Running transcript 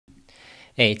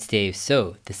Hey, it's Dave.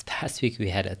 So, this past week we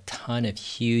had a ton of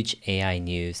huge AI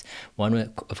news.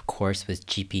 One, of course, was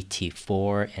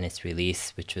GPT-4 and its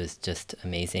release, which was just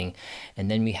amazing.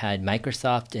 And then we had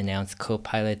Microsoft announce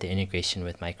Copilot, the integration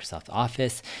with Microsoft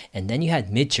Office. And then you had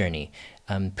Midjourney,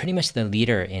 pretty much the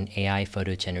leader in AI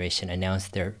photo generation,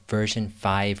 announced their version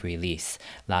 5 release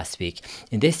last week.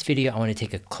 In this video, I want to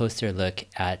take a closer look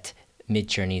at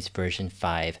Midjourney's version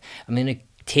 5. I'm going to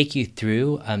take you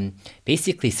through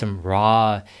basically some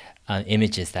raw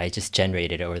images that I just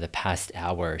generated over the past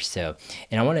hour or so.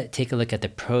 And I want to take a look at the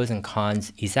pros and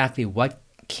cons, exactly what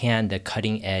can the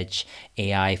cutting edge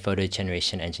AI photo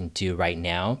generation engine do right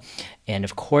now. And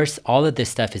of course, all of this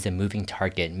stuff is a moving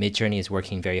target. Midjourney is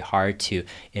working very hard to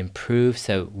improve.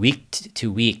 So week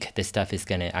to week, this stuff is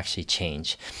going to actually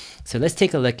change. So let's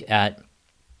take a look at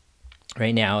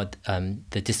right now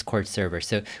the Discord server.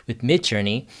 So with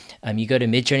Midjourney, you go to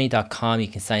midjourney.com, you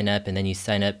can sign up, and then you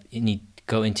sign up and you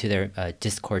go into their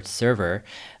Discord server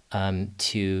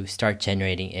to start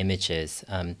generating images.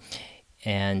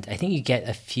 And I think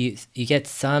you get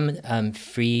some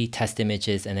free test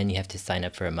images, and then you have to sign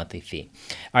up for a monthly fee.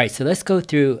 All right, so let's go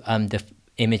through the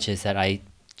images that I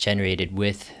generated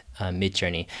with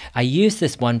Midjourney. I used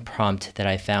this one prompt that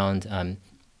I found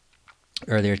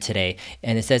earlier today,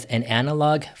 and it says an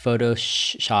analog photo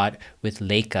shot with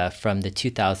Leica from the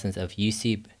 2000s of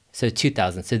UC. So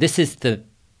 2000. So this is the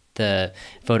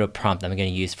photo prompt I'm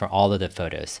going to use for all of the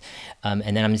photos.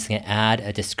 And then I'm just going to add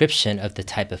a description of the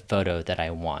type of photo that I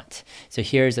want. So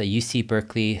here's a UC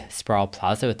Berkeley sprawl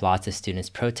plaza with lots of students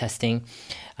protesting.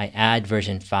 I add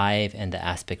version 5 and the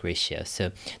aspect ratio.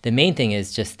 So the main thing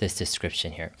is just this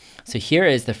description here. So here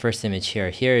is the first image here.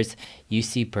 Here's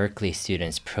UC Berkeley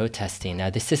students protesting.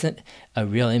 Now this isn't a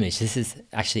real image. This is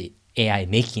actually AI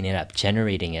making it up,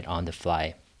 generating it on the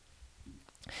fly.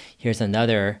 Here's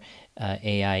another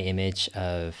AI image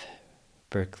of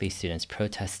Berkeley students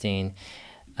protesting.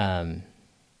 Yeah,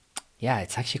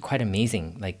 it's actually quite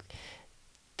amazing. Like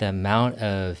the amount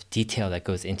of detail that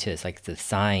goes into this, like the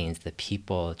signs, the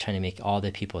people, trying to make all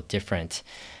the people different,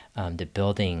 the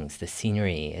buildings, the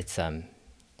scenery. It's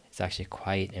actually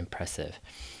quite impressive.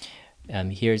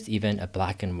 Here's even a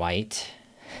black and white.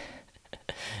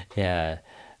 Yeah.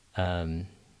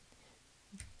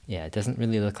 Yeah, it doesn't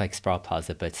really look like Sprawl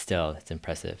Plaza, but still, it's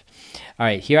impressive. All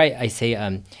right, here I say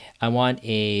I want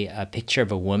a picture of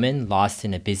a woman lost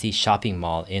in a busy shopping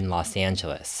mall in Los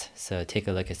Angeles. So take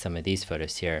a look at some of these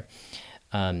photos here.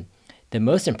 The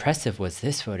most impressive was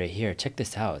this photo here. Check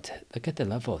this out. Look at the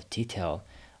level of detail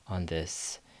on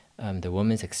this. The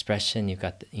woman's expression. You've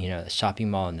got the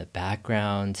shopping mall in the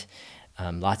background.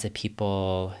 Lots of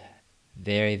people.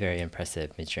 Very, very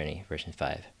impressive. Midjourney version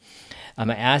 5.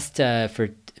 I asked for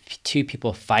 2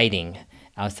 people fighting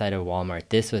outside of Walmart.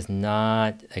 This was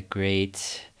not a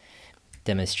great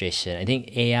demonstration. I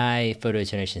think AI photo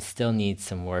generation still needs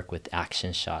some work with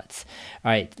action shots.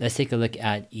 All right, let's take a look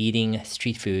at eating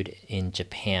street food in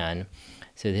Japan.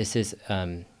 So this is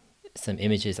some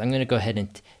images. I'm going to go ahead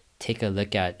and take a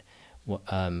look at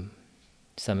some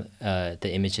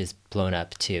the images blown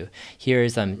up too.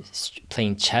 Here's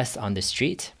playing chess on the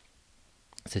street.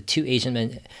 So 2 Asian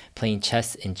men playing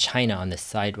chess in China on the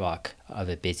sidewalk of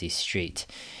a busy street.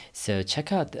 So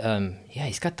check out, yeah,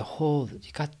 you got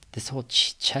this whole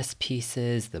chess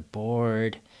pieces, the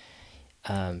board,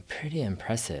 pretty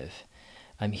impressive.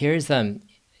 Here's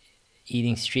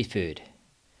eating street food.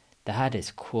 That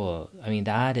is cool. I mean,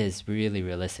 that is really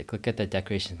realistic. Look at the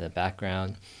decorations in the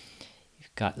background.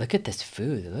 Look at this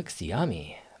food. It looks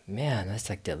yummy. Man,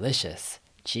 that's like delicious.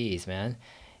 Jeez, man.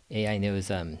 AI knows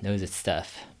its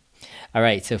stuff. All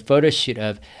right, so photo shoot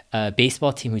of a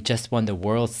baseball team who just won the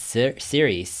World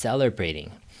Series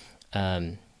celebrating.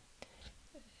 Actually,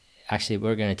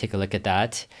 we're going to take a look at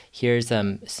that. Here's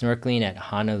snorkeling at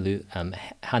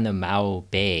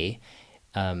Hanamao Bay.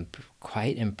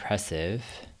 Quite impressive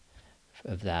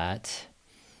of that.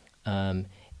 And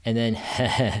then,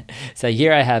 so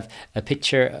here I have a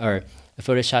picture or a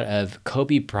photo shot of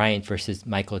Kobe Bryant versus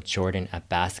Michael Jordan at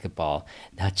basketball.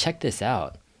 Now check this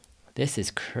out. This is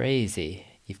crazy.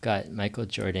 You've got Michael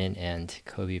Jordan and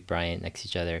Kobe Bryant next to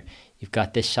each other. You've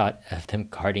got this shot of them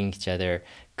guarding each other.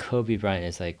 Kobe Bryant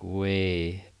is like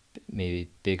way maybe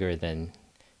bigger than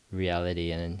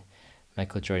reality, and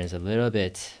Michael Jordan is a little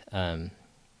bit, yeah,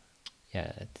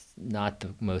 it's not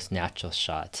the most natural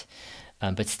shot.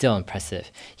 But still impressive.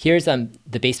 Here's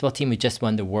the baseball team who just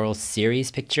won the World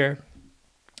Series picture.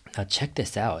 Now check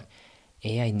this out.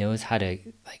 AI knows how to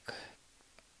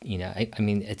I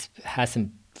mean, it has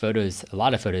some photos, a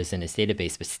lot of photos in its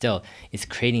database, but still it's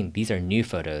creating, these are new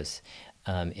photos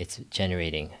it's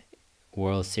generating.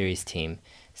 World Series team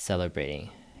celebrating.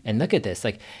 And look at this,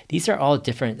 like these are all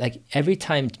different. Like every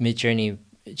time Midjourney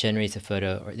generates a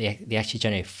photo, or they actually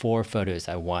generate 4 photos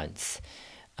at once.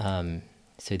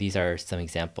 So these are some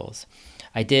examples.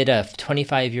 I did a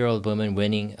 25-year-old woman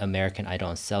winning American Idol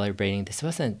and celebrating. This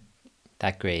wasn't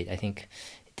that great. I think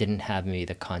it didn't have maybe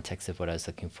the context of what I was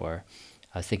looking for.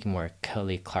 I was thinking more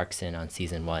Kelly Clarkson on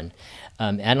season 1.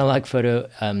 Analog photo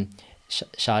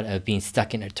shot of being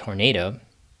stuck in a tornado.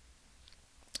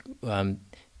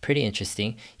 Pretty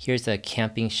interesting. Here's a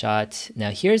camping shot.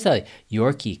 Now here's a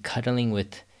Yorkie cuddling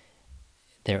with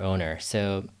their owner.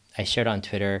 So I shared on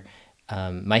Twitter,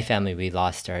 my family, we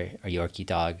lost our Yorkie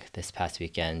dog this past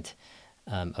weekend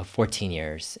of 14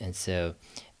 years. And so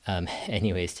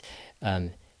anyways,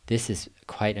 this is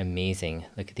quite amazing.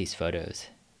 Look at these photos.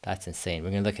 That's insane.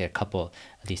 We're going to look at a couple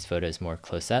of these photos more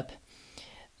close up.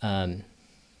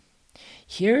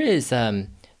 Here is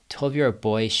 12-year-old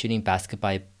boy shooting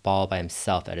basketball by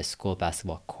himself at a school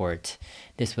basketball court.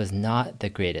 This was not the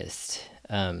greatest.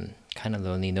 Kind of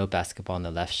lonely, no basketball in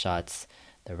the left shots.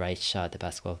 The right shot, the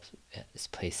basketball is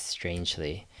placed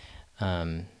strangely.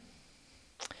 I'm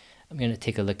going to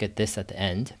take a look at this at the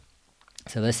end.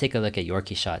 So let's take a look at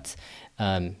Yorkie shots.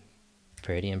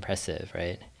 Pretty impressive,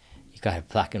 right? You got a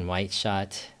black and white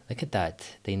shot. Look at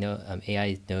that. They know,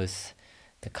 AI knows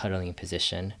the cuddling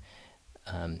position.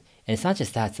 And it's not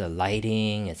just that, it's the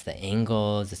lighting, it's the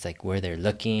angles, it's like where they're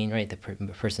looking, right? The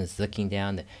person's looking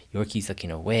down, the Yorkie's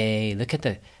looking away. Look at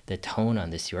the tone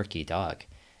on this Yorkie dog.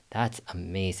 That's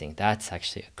amazing. That's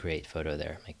actually a great photo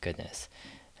there. My goodness.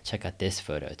 Check out this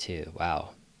photo too. Wow.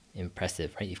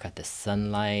 Impressive, right? You've got the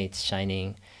sunlight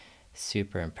shining.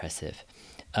 Super impressive.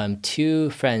 2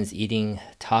 friends eating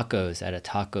tacos at a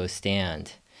taco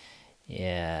stand.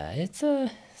 Yeah, it's a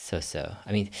so-so.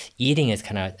 I mean, eating is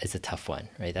a tough one,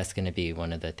 right? That's going to be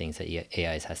one of the things that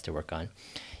AI has to work on.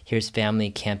 Here's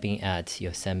family camping at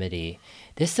Yosemite.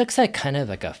 This looks like kind of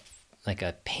like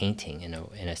a painting in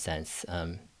a sense.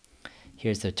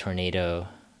 Here's a tornado,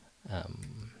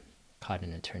 caught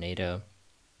in a tornado.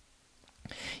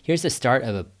 Here's the start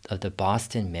of the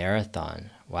Boston Marathon.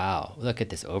 Wow, look at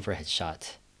this overhead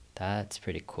shot. That's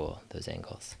pretty cool, those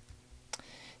angles.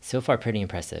 So far, pretty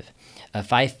impressive.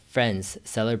 5 friends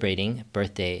celebrating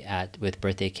birthday with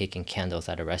birthday cake and candles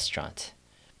at a restaurant.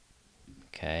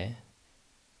 Okay,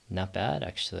 not bad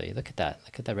actually. Look at that.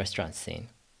 Look at that restaurant scene.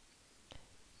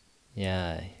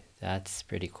 Yeah, that's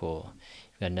pretty cool.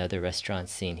 We've got another restaurant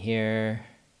scene here.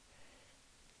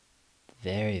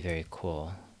 Very, very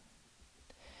cool.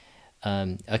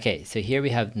 Okay, so here we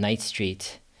have Night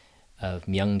Street of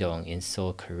Myeongdong in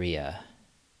Seoul, Korea.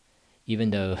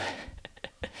 Even though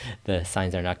the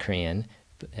signs are not Korean,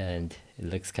 and it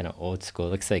looks kind of old school.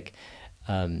 It looks like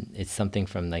it's something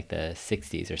from like the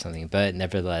 60s or something, but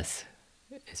nevertheless,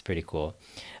 it's pretty cool.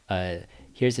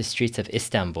 Here's the streets of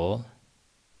Istanbul.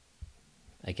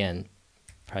 Again,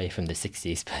 probably from the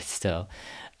 60s, but still.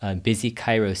 Busy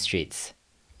Cairo streets.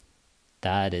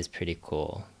 That is pretty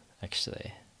cool,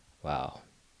 actually. Wow.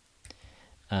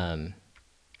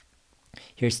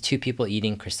 Here's 2 people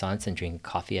eating croissants and drinking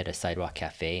coffee at a sidewalk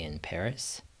cafe in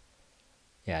Paris.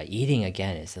 Yeah, eating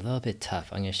again is a little bit tough.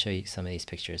 I'm going to show you some of these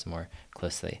pictures more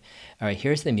closely. All right,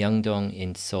 here's the Myeongdong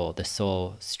in Seoul, the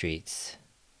Seoul streets,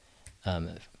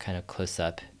 kind of close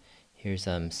up. Here's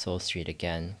Seoul Street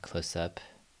again, close up.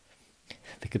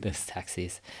 Look at those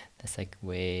taxis. That's like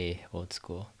way old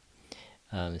school.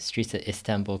 Streets of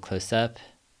Istanbul, close up.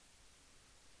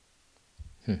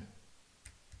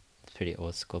 It's pretty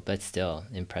old school, but still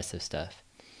impressive stuff.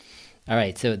 All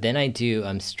right, so then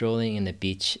I'm strolling in the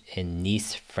beach in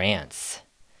Nice, France.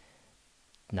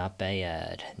 Not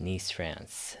bad. Nice,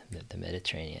 France, the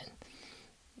Mediterranean.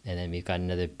 And then we've got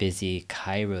another busy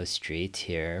Cairo street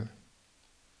here.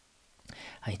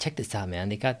 I mean, check this out, man.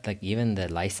 They got like even the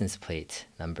license plate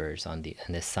numbers on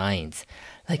the signs.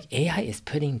 Like AI is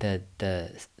putting the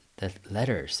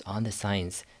letters on the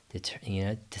signs,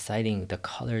 deciding the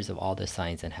colors of all the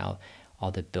signs and how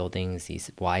all the buildings,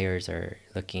 these wires are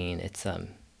looking. It's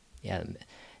yeah,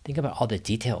 think about all the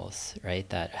details, right,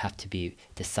 that have to be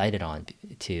decided on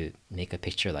to make a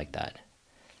picture like that.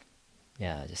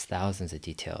 Yeah, just thousands of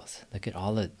details. Look at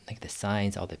all the the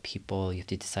signs, all the people. You have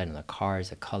to decide on the cars,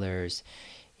 the colors,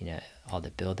 all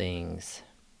the buildings.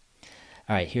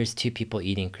 All right, here's 2 people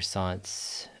eating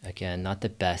croissants. Again, not the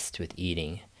best with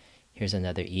eating. Here's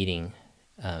another eating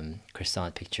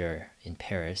croissant picture in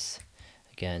Paris.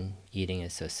 Again, eating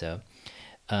is so-so.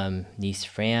 Nice,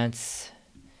 France.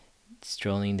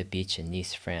 Strolling the beach in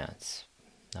Nice, France.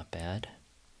 Not bad.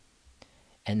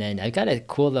 And then I've got a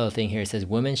cool little thing here. It says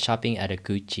women shopping at a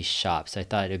Gucci shop. So I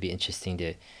thought it would be interesting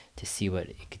to to see what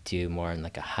it could do more in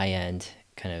like a high-end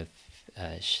kind of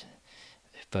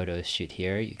photo shoot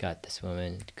here. You got this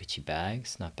woman, Gucci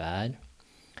bags, not bad.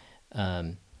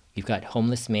 You've got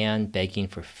homeless man begging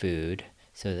for food.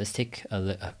 So let's take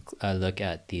a look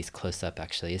at these close up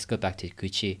actually. Let's go back to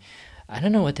Gucci. I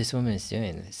don't know what this woman is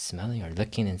doing, smelling or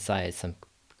looking inside some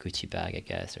Gucci bag, I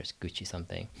guess, or it's Gucci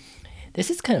something. This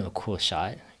is kind of a cool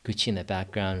shot. Gucci in the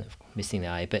background, missing the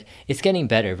eye, but it's getting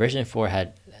better. Version 4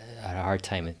 had a hard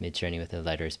time with Midjourney with the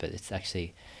letters, but it's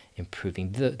actually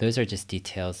improving. Those are just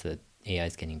details that AI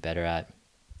is getting better at.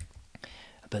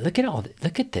 But look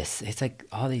at this. It's like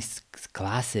all these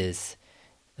glasses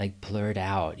like blurred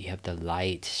out. You have the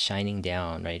light shining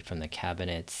down right from the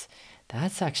cabinets.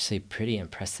 That's actually pretty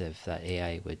impressive that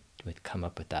AI would come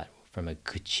up with that from a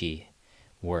Gucci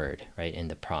word right in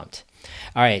the prompt.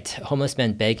 All right, homeless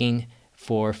man begging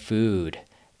for food.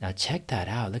 Now check that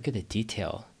out. Look at the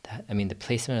detail. That, I mean, the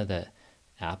placement of the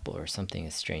apple or something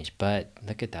is strange, but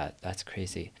look at that. That's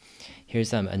crazy.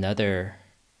 Here's another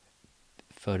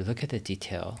photo. Look at the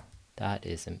detail. That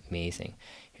is amazing.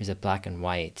 Here's a black and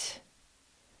white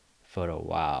photo.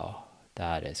 Wow,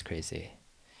 that is crazy,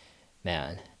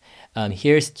 man.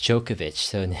 Here's Djokovic.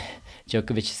 So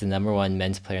Djokovic is the #1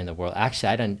 men's player in the world.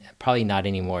 Actually, probably not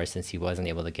anymore since he wasn't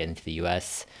able to get into the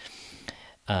US.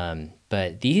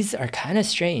 But these are kind of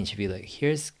strange. If you look,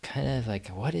 here's kind of like,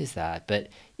 what is that? But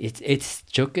it's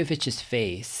Djokovic's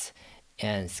face,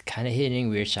 and it's kind of hitting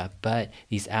weird shot. But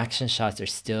these action shots are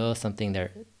still something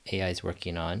that AI is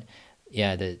working on.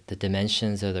 Yeah, the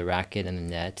dimensions of the racket and the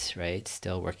net, right?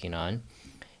 Still working on.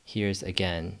 Here's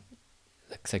again,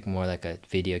 looks like more like a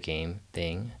video game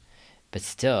thing, but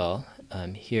still,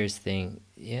 here's thing.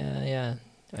 Yeah.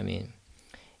 I mean,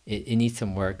 it needs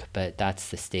some work, but that's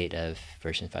the state of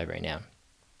version 5 right now.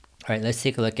 All right, let's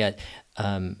take a look at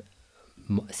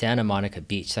Santa Monica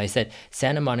Beach. So I said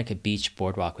Santa Monica Beach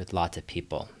boardwalk with lots of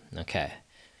people. Okay,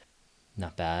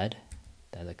 not bad.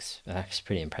 That looks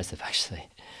pretty impressive actually.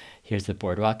 Here's the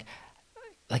boardwalk.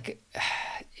 Like,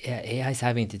 yeah, AI is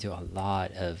having to do a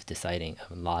lot of deciding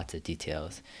of lots of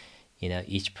details. You know,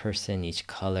 each person, each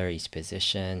color, each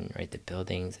position, right? The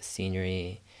buildings, the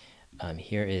scenery.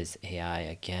 Here is AI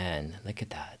again. Look at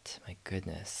that. My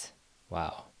goodness.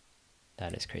 Wow.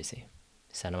 That is crazy.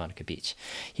 Santa Monica Beach.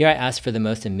 Here I asked for the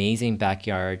most amazing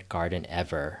backyard garden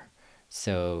ever.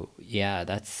 So yeah,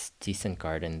 that's decent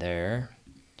garden there.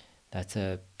 That's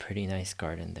a pretty nice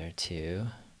garden there too.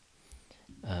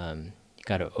 You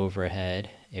got an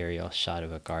overhead aerial shot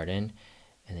of a garden,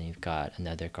 and then you've got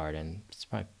another garden. It's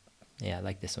probably, yeah, I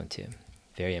like this one too.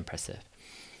 Very impressive.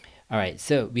 All right,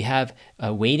 so we have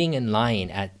waiting in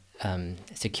line at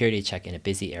security check in a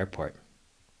busy airport.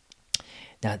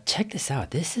 Now check this out.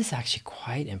 This is actually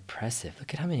quite impressive.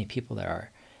 Look at how many people there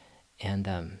are,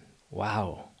 and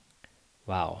wow.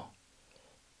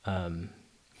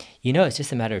 You know, it's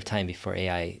just a matter of time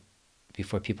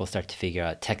before people start to figure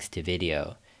out text to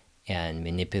video and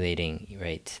manipulating,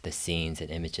 right, the scenes and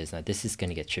images. Now this is going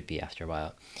to get trippy after a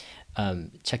while.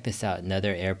 Check this out,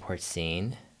 another airport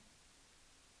scene.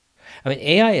 I mean,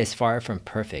 AI is far from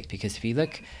perfect because if you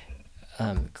look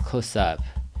close up,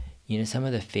 you know, some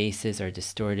of the faces are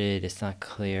distorted, it's not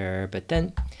clear, but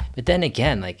then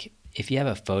again, like if you have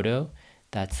a photo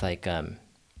that's like,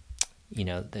 you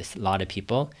know, there's a lot of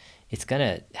people, it's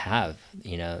gonna have,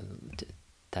 you know,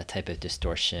 that type of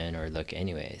distortion or look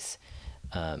anyways.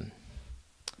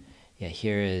 Yeah,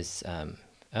 here is,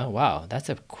 oh wow, that's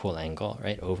a cool angle,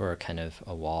 right? Over kind of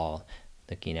a wall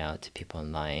looking out to people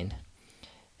in line.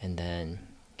 And then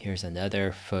here's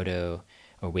another photo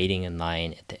or waiting in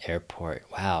line at the airport.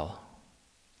 Wow.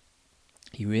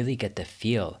 You really get the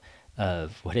feel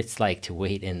of what it's like to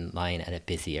wait in line at a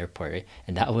busy airport, right?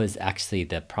 And that was actually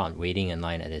the prompt, waiting in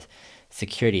line at a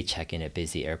security check in a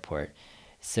busy airport.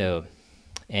 So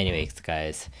anyways,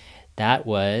 guys, that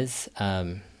was,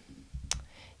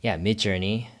 yeah,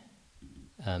 Midjourney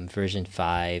version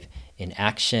 5 in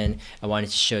action. I wanted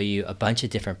to show you a bunch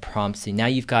of different prompts. So now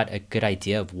you've got a good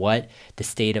idea of what the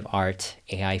state of art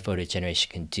AI photo generation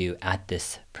can do at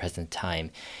this present time.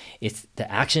 It's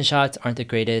the action shots aren't the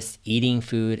greatest, eating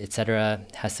food, etc.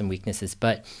 has some weaknesses,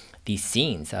 but these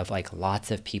scenes of like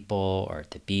lots of people or at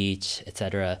the beach,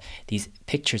 etc., these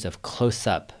pictures of close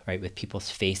up, right, with people's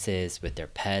faces, with their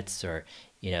pets, or,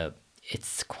 you know,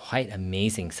 it's quite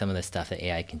amazing some of the stuff that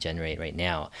AI can generate right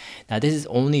now. Now, this is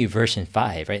only version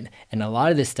 5, right? And a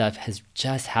lot of this stuff has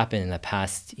just happened in the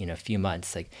past, you know, few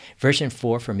months. Like version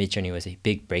 4 for Midjourney was a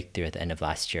big breakthrough at the end of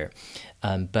last year.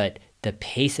 But the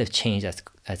pace of change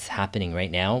that's happening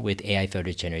right now with AI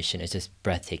photo generation is just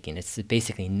breathtaking. It's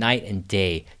basically night and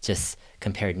day just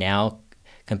compared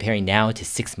comparing now to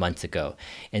 6 months ago.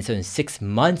 And so in 6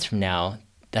 months from now,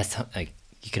 that's like,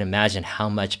 you can imagine how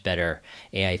much better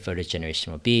AI photo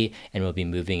generation will be, and we'll be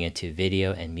moving into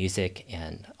video and music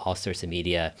and all sorts of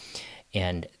media.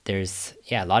 And there's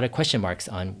a lot of question marks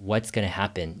on what's going to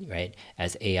happen, right,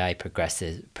 as AI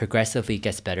progressively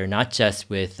gets better, not just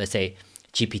with, let's say,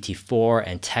 GPT-4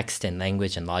 and text and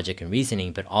language and logic and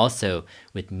reasoning, but also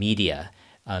with media,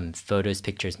 photos,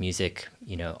 pictures, music,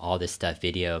 all this stuff,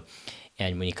 video.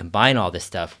 And when you combine all this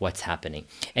stuff, what's happening?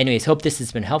 Anyways, hope this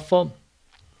has been helpful.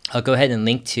 I'll go ahead and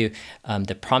link to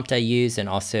the prompt I use, and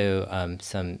also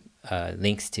some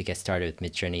links to get started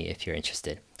with Midjourney if you're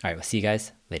interested. All right, we'll see you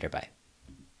guys later. Bye.